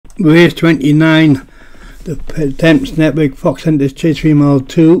Race 29, the Pertemps Network Fox Hunters Chase 3 Mile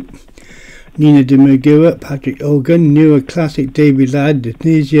 2. Nina de Magura, Patrick Hogan, Newer Classic, David Ladd,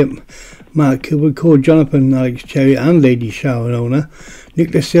 Tunisia, Mark Cooper, Cole Jonathan, Alex Cherry and Lady Sharonona.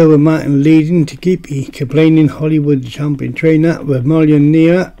 Nicholas Silver, Martin Leading, Takipi, Complaining, Hollywood Champion Trainer, Vermilion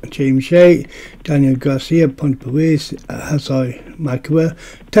Nera, James Shea, Daniel Garcia, Pontpawis, Hazai Makua,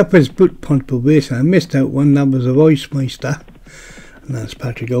 Tupper's Boot, Pontpawis, and I missed out one, that was a Voice Meister. And that's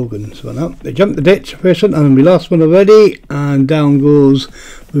Patrick Hogan's one up. They jumped the ditch, first one, and we lost one already, and down goes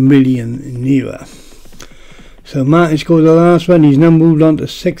Vermilion Nera. So Martin scored the last one. He's now moved on to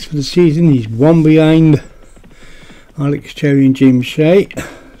 6th for the season. He's one behind Alex Cherry and James Shea.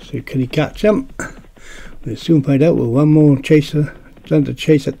 So can he catch him? We'll soon find out with one more chaser, trying to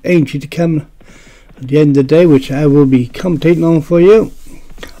chase at Aintree to come at the end of the day, which I will be commentating on for you,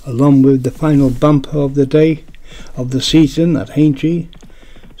 along with the final bumper of the day, of the season at Aintree.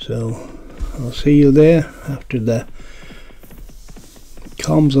 So I'll see you there after the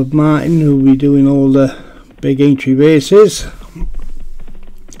comms of Martin, who will be doing all the big Aintree races,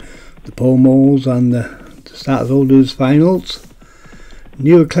 the promos and the starters holders finals.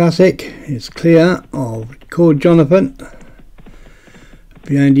 Newer Classic is clear of Cole Jonathan.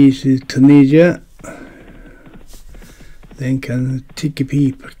 Behind these is Tunisia. Then can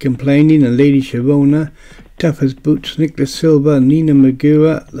Tikipi Complaining and Lady Sharona. Toughest Boots, Nicholas Silva, Nina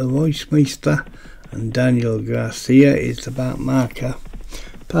Magura, the Voice Meister, and Daniel Garcia is the back marker,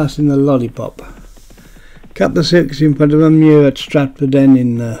 passing the lollipop. Couple of circuits in front of them here at Stratford then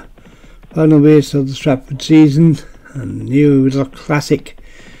in the final race of the Stratford season, and New Classic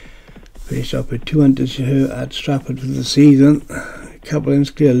finished up with 2 hunters here at Stratford for the season. A couple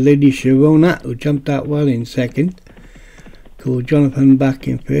of clear, Lady Sharona, who jumped out well in second. Cole Jonathan back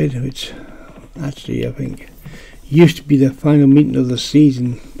in third, which actually I think used to be the final meeting of the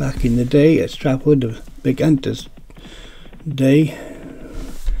season back in the day at Stratford, the big hunters day.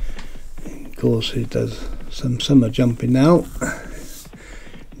 Of course it does some summer jumping now.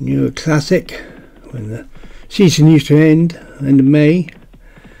 Newer Classic, when the season used to end of May.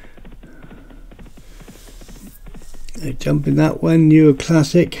 They jump in that one. Newer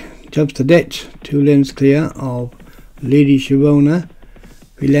Classic jumps the ditch, 2 lengths clear of Lady Sharona.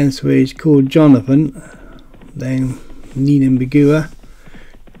 3 lengths away is Cole Jonathan. Then Nina Magura,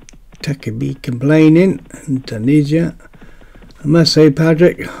 Takabi Complaining, and Tunisia. I must say,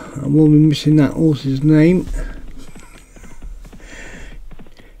 Patrick, I won't be missing that horse's name.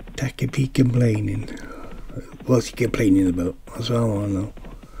 Takabi Complaining. What's he complaining about? That's what I want to know.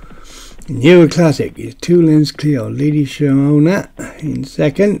 Newer Classic is 2 lengths clear of Lady Sharona in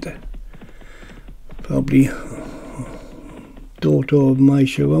second. Probably daughter of my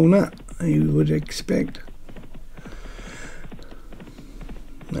Sharona, you would expect.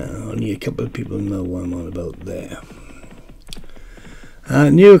 Only a couple of people know what I'm on about there.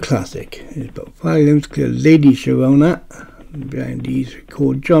 Newer Classic is about 5 lengths clear of Lady Sharona. Behind these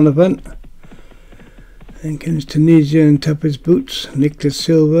Cole Jonathan. Then comes Tunisia and Toughest Boots, Nicholas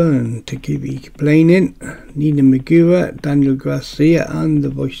Silva and Takibi Complaining, Nina Magura, Daniel Garcia and the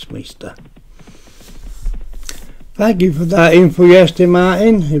Voice Meister. Thank you for that info yesterday,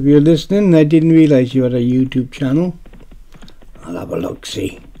 Martin. If you're listening, I didn't realise you had a YouTube channel. I'll have a look,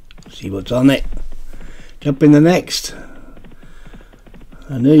 see what's on it. Jump in the next.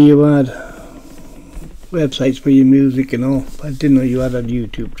 I know you had websites for your music and all, but I didn't know you had a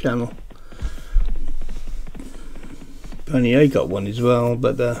YouTube channel. Funny, I got one as well,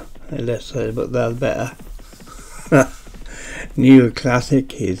 but less said about that better. Newer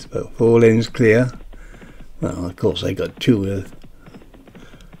Classic is about 4 lengths clear. Well, of course I got 2 with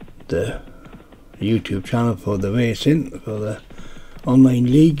the YouTube channel for the racing, for the online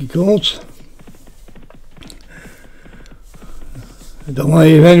league, of course. Don't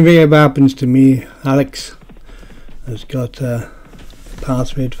worry, if anything ever happens to me, Alex has got a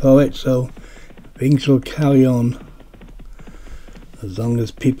password for it, so things will carry on as long as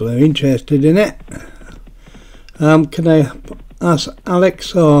people are interested in it. Can I ask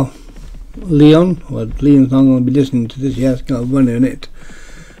Alex or Leon? Well, Leon's not going to be listening to this, he has got a runner in it.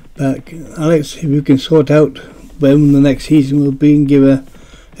 But Alex, if you can sort out when the next season will be and give a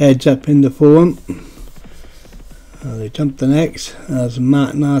heads up in the forum. They jumped the next, as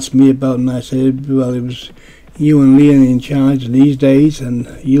Martin asked me about, and I said, well, it was you and Leon in charge these days, and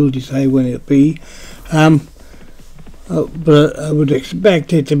you'll decide when it'll be. But I would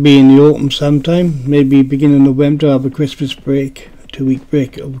expect it to be in the autumn sometime, maybe beginning of November, to have a Christmas break, a 2-week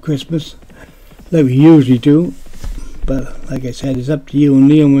break over Christmas, like we usually do. But like I said, it's up to you and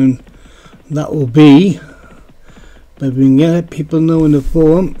Leon when that will be. But if we can get people know in the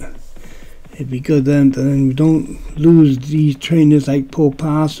forum, it'd be good then we don't lose these trainers like Paul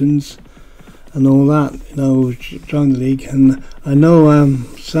Parsons and all that, you know, join the league. And I know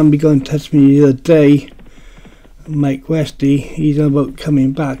somebody got in touch with me the other day, Mike Westy, he's about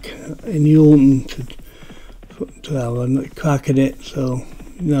coming back in the autumn to have a crack at it. So,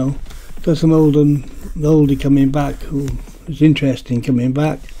 you know, got some oldie coming back who is interested in coming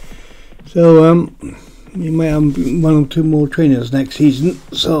back. So we might have 1 or 2 more trainers next season.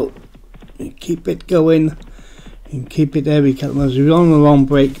 So keep it going and keep it every couple of months. We're on a long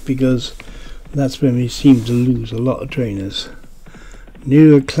break because that's when we seem to lose a lot of trainers.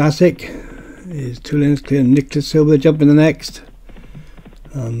 New Classic is 2 lengths clear. Nicholas Silver jumping the next.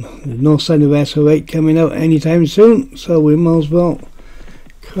 There's no sign of SO8 coming out anytime soon, so we might as well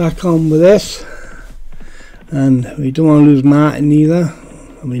crack on with this. And we don't want to lose Martin either.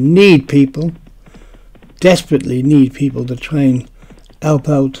 And we need people, desperately need people to try and help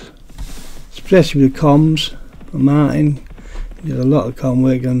out, especially with comms. Martin did a lot of comm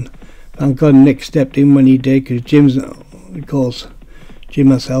work, and thank God Nick stepped in when he did, because Jim's, of course, Jim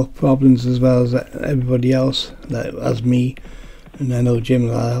has health problems as well as everybody else, like as me, and I know Jim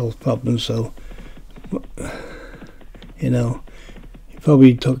has health problems, so you know, he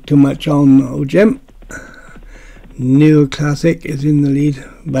probably took too much on Jim. New Classic is in the lead,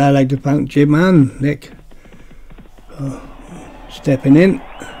 but I'd like to thank Jim and Nick for stepping in.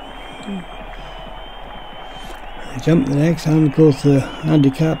 I jump the next, and of course the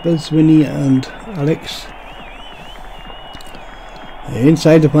handicappers, Winnie and Alex.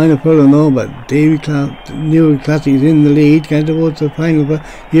 Inside the final pole, no, but New Classic is in the lead, going towards the final. But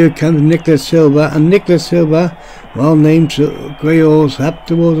here comes Nicholas Silver, and Nicholas Silver, well named grey horse, up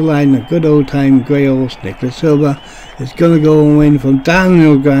towards the line. A good old time grey horse, Nicholas Silver, is going to go and win from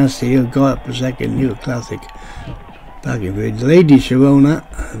Daniel Grassy, who got up for second. New Classic back in with Lady Sharona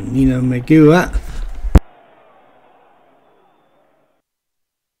and Nina Magura.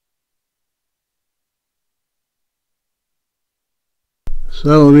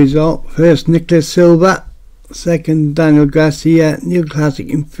 So result, first Nicholas Silver, second Daniel Garcia, New Classic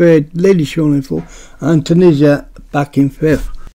in third, Lady Shawn in fourth, and Tunisia back in fifth.